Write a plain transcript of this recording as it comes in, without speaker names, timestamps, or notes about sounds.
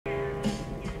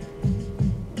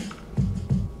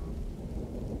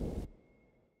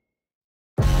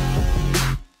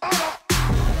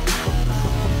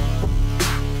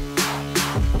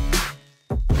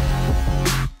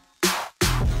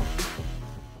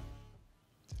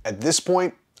At this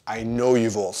point, I know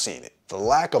you've all seen it. The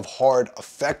lack of hard,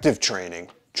 effective training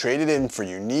traded in for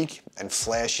unique and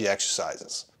flashy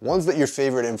exercises. Ones that your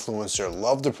favorite influencer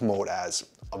loved to promote as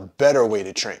a better way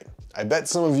to train. I bet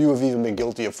some of you have even been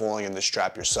guilty of falling in this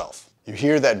trap yourself. You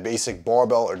hear that basic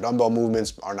barbell or dumbbell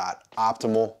movements are not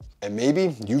optimal, and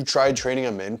maybe you've tried training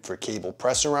them in for cable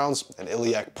press arounds and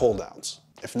iliac pull downs.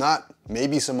 If not,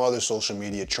 maybe some other social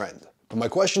media trend. But my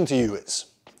question to you is,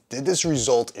 did this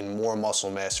result in more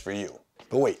muscle mass for you?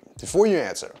 But wait, before you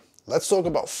answer, let's talk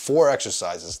about 4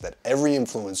 exercises that every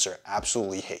influencer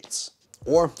absolutely hates,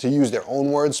 or to use their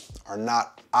own words, are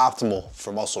not optimal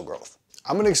for muscle growth.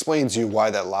 I'm going to explain to you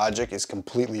why that logic is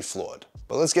completely flawed.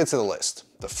 But let's get to the list.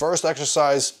 The first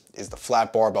exercise is the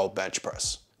flat barbell bench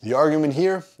press. The argument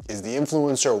here is the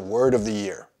influencer word of the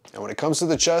year. And when it comes to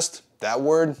the chest, that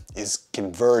word is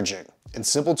converging. In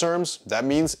simple terms, that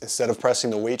means instead of pressing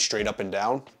the weight straight up and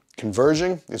down,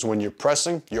 converging is when you're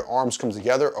pressing, your arms come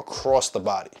together across the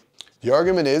body. The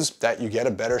argument is that you get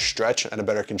a better stretch and a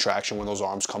better contraction when those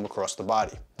arms come across the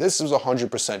body. This is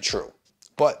 100% true.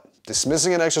 But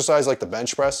dismissing an exercise like the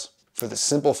bench press for the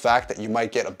simple fact that you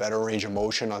might get a better range of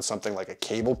motion on something like a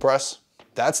cable press,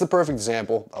 that's the perfect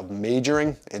example of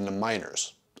majoring in the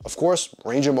minors. Of course,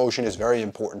 range of motion is very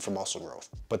important for muscle growth,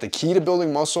 but the key to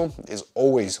building muscle is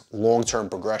always long-term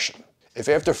progression. If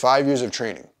after 5 years of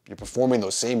training, you're performing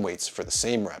those same weights for the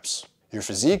same reps, your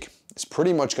physique is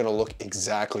pretty much going to look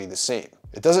exactly the same.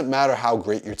 It doesn't matter how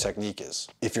great your technique is.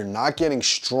 If you're not getting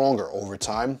stronger over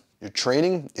time, your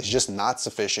training is just not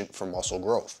sufficient for muscle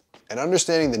growth. And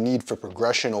understanding the need for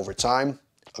progression over time,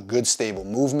 a good stable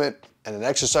movement, and an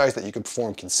exercise that you can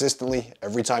perform consistently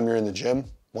every time you're in the gym,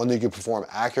 one that you can perform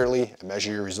accurately and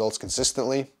measure your results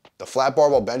consistently, the flat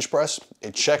barbell bench press,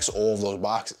 it checks all of those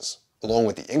boxes, along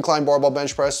with the incline barbell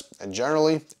bench press and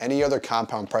generally any other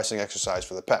compound pressing exercise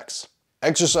for the pecs.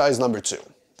 Exercise number 2,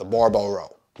 the barbell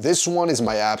row. This one is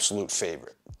my absolute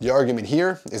favorite. The argument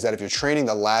here is that if you're training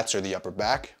the lats or the upper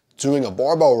back, doing a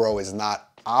barbell row is not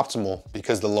optimal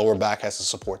because the lower back has to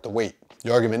support the weight.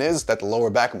 The argument is that the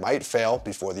lower back might fail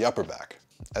before the upper back.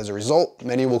 As a result,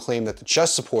 many will claim that the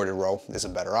chest supported row is a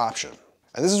better option.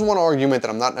 And this is one argument that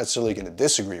I'm not necessarily going to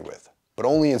disagree with, but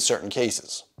only in certain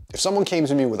cases. If someone came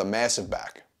to me with a massive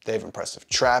back, they have impressive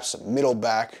traps, a middle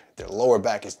back, their lower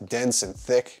back is dense and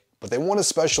thick, but they want a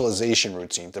specialization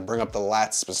routine to bring up the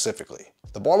lats specifically,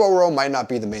 the barbell row might not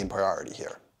be the main priority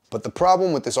here. But the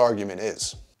problem with this argument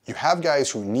is, you have guys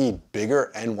who need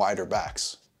bigger and wider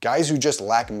backs, guys who just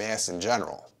lack mass in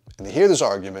general, and they hear this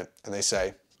argument and they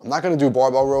say, I'm not going to do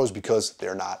barbell rows because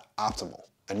they're not optimal.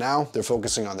 And now they're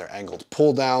focusing on their angled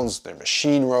pull downs, their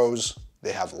machine rows,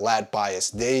 they have lat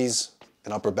biased days,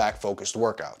 and upper back focused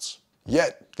workouts.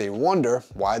 Yet they wonder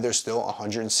why they're still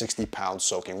 160 pounds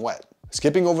soaking wet.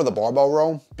 Skipping over the barbell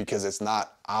row because it's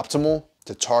not optimal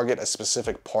to target a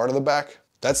specific part of the back,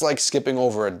 that's like skipping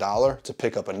over $1 to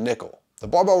pick up a nickel. The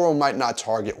barbell row might not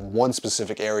target one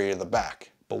specific area of the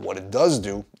back, but what it does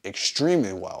do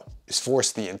extremely well is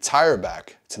force the entire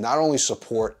back to not only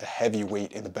support a heavy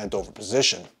weight in the bent over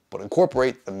position, but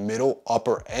incorporate the middle,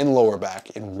 upper, and lower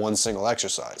back in one single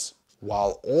exercise,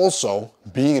 while also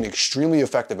being an extremely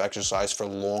effective exercise for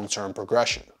long-term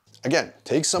progression. Again,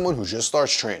 take someone who just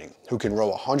starts training, who can row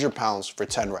 100 pounds for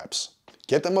 10 reps.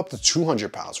 Get them up to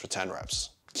 200 pounds for 10 reps.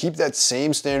 Keep that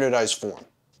same standardized form.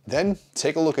 Then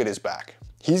take a look at his back.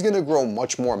 He's going to grow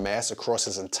much more mass across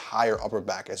his entire upper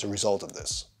back as a result of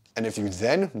this. And if you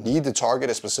then need to target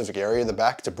a specific area of the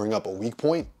back to bring up a weak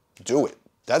point, do it.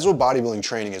 That's what bodybuilding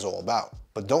training is all about.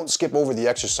 But don't skip over the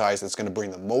exercise that's going to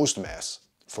bring the most mass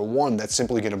for one that's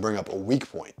simply going to bring up a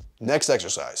weak point. Next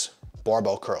exercise,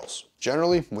 barbell curls.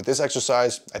 Generally, with this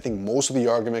exercise, I think most of the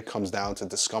argument comes down to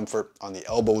discomfort on the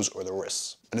elbows or the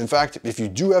wrists. And in fact, if you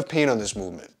do have pain on this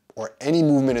movement, or any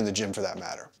movement in the gym for that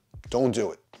matter, don't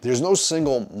do it. There's no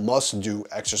single must-do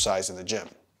exercise in the gym,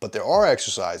 but there are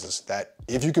exercises that,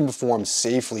 if you can perform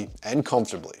safely and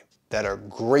comfortably, that are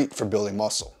great for building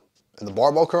muscle. And the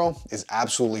barbell curl is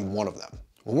absolutely one of them.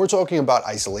 When we're talking about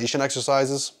isolation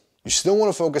exercises, you still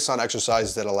want to focus on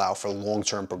exercises that allow for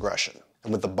long-term progression.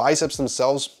 And with the biceps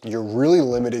themselves, you're really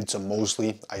limited to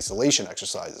mostly isolation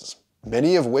exercises,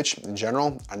 many of which, in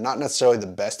general, are not necessarily the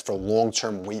best for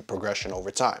long-term weight progression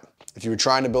over time. If you were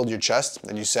trying to build your chest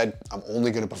and you said, I'm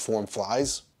only going to perform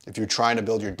flies, if you're trying to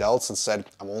build your delts and said,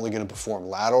 I'm only going to perform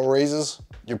lateral raises,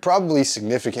 you're probably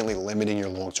significantly limiting your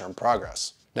long-term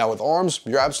progress. Now with arms,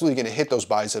 you're absolutely going to hit those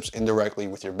biceps indirectly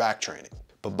with your back training.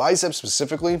 But biceps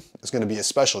specifically is going to be a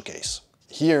special case.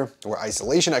 Here, where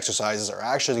isolation exercises are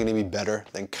actually going to be better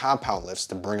than compound lifts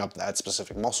to bring up that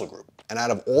specific muscle group. And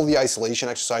out of all the isolation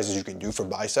exercises you can do for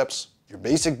biceps, Your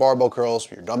basic barbell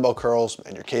curls, your dumbbell curls,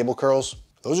 and your cable curls,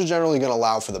 those are generally going to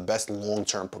allow for the best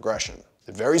long-term progression.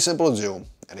 They're very simple to do,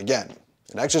 and again,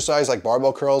 an exercise like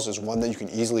barbell curls is one that you can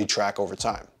easily track over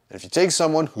time. And if you take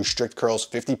someone who strict curls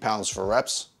 50 pounds for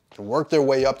reps and work their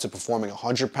way up to performing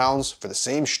 100 pounds for the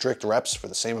same strict reps for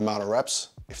the same amount of reps,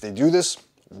 if they do this,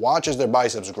 watch as their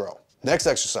biceps grow. Next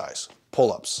exercise,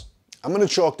 pull-ups. I'm going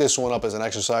to chalk this one up as an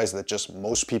exercise that just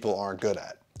most people aren't good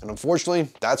at. And unfortunately,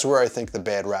 that's where I think the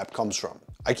bad rap comes from.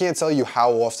 I can't tell you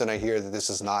how often I hear that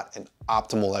this is not an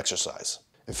optimal exercise.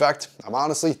 In fact, I'm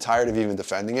honestly tired of even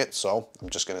defending it, so I'm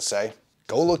just going to say,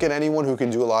 go look at anyone who can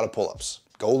do a lot of pull-ups.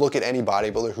 Go look at any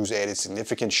bodybuilder who's added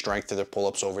significant strength to their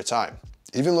pull-ups over time.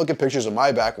 Even look at pictures of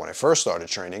my back when I first started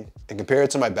training and compare it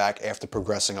to my back after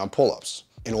progressing on pull-ups.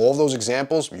 In all of those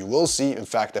examples, you will see, in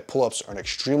fact, that pull-ups are an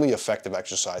extremely effective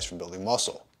exercise for building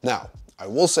muscle. Now, I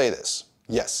will say this.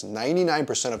 Yes,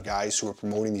 99% of guys who are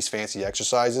promoting these fancy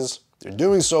exercises, they're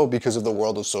doing so because of the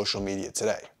world of social media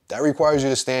today. That requires you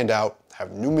to stand out,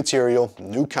 have new material,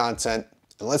 new content,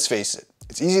 and let's face it,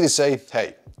 it's easy to say,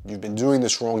 hey, you've been doing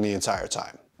this wrong the entire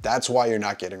time. That's why you're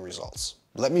not getting results.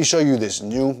 Let me show you this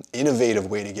new, innovative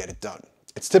way to get it done.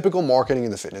 It's typical marketing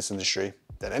in the fitness industry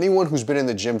that anyone who's been in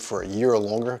the gym for a year or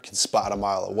longer can spot a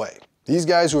mile away. These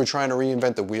guys who are trying to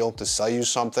reinvent the wheel to sell you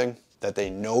something that they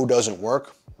know doesn't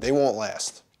work, they won't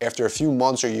last. After a few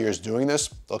months or years doing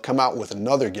this, they'll come out with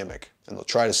another gimmick and they'll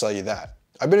try to sell you that.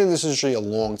 I've been in this industry a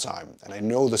long time and I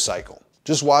know the cycle.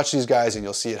 Just watch these guys and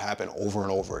you'll see it happen over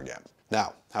and over again.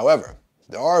 Now, however,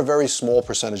 there are a very small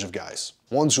percentage of guys,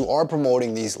 ones who are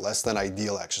promoting these less than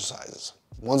ideal exercises,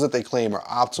 ones that they claim are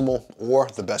optimal or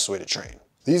the best way to train.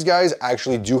 These guys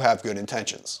actually do have good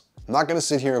intentions. I'm not going to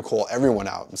sit here and call everyone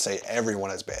out and say everyone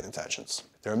has bad intentions.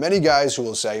 There are many guys who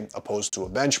will say, opposed to a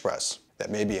bench press, that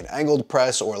maybe an angled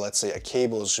press or let's say a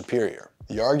cable is superior.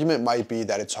 The argument might be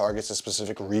that it targets a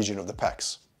specific region of the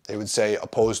pecs. They would say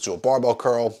opposed to a barbell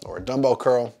curl or a dumbbell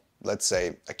curl, let's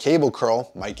say a cable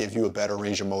curl might give you a better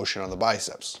range of motion on the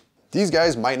biceps. These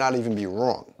guys might not even be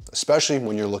wrong, especially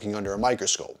when you're looking under a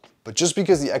microscope. But just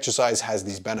because the exercise has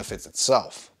these benefits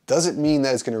itself, doesn't mean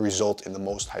that it's going to result in the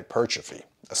most hypertrophy,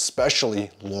 especially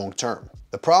long term.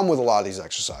 The problem with a lot of these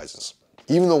exercises,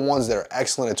 even the ones that are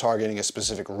excellent at targeting a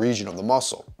specific region of the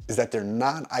muscle, is that they're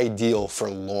not ideal for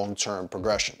long-term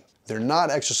progression. They're not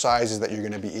exercises that you're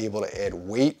going to be able to add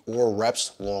weight or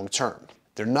reps long-term.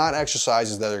 They're not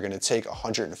exercises that are going to take a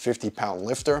 150-pound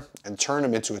lifter and turn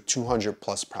them into a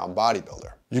 200-plus-pound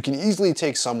bodybuilder. You can easily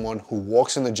take someone who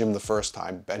walks in the gym the first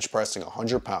time bench pressing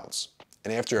 100 pounds,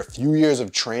 and after a few years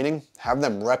of training, have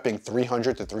them repping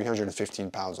 300 to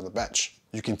 315 pounds on the bench.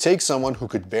 You can take someone who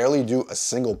could barely do a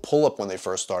single pull-up when they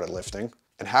first started lifting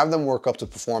and have them work up to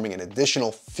performing an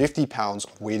additional 50 pounds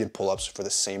of weighted pull-ups for the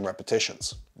same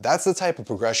repetitions. That's the type of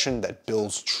progression that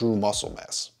builds true muscle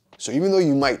mass. So even though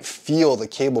you might feel the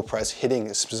cable press hitting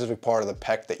a specific part of the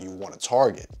pec that you want to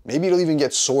target, maybe it'll even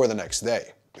get sore the next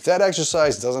day. If that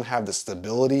exercise doesn't have the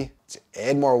stability to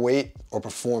add more weight or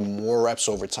perform more reps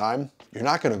over time, you're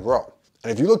not going to grow.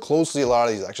 And if you look closely at a lot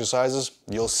of these exercises,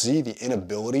 you'll see the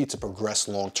inability to progress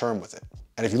long term with it.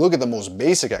 And if you look at the most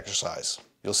basic exercise,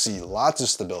 you'll see lots of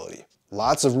stability,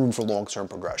 lots of room for long-term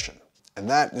progression. And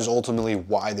that is ultimately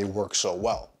why they work so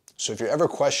well. So if you're ever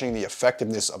questioning the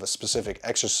effectiveness of a specific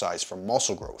exercise for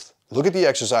muscle growth, look at the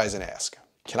exercise and ask,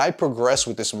 can I progress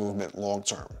with this movement long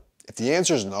term? If the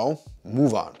answer is no,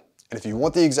 move on. And if you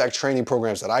want the exact training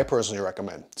programs that I personally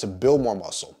recommend to build more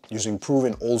muscle using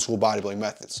proven old school bodybuilding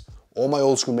methods, all my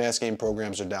old school mass gain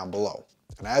programs are down below.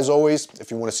 And as always,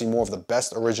 if you want to see more of the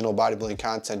best original bodybuilding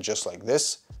content just like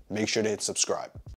this, make sure to hit subscribe.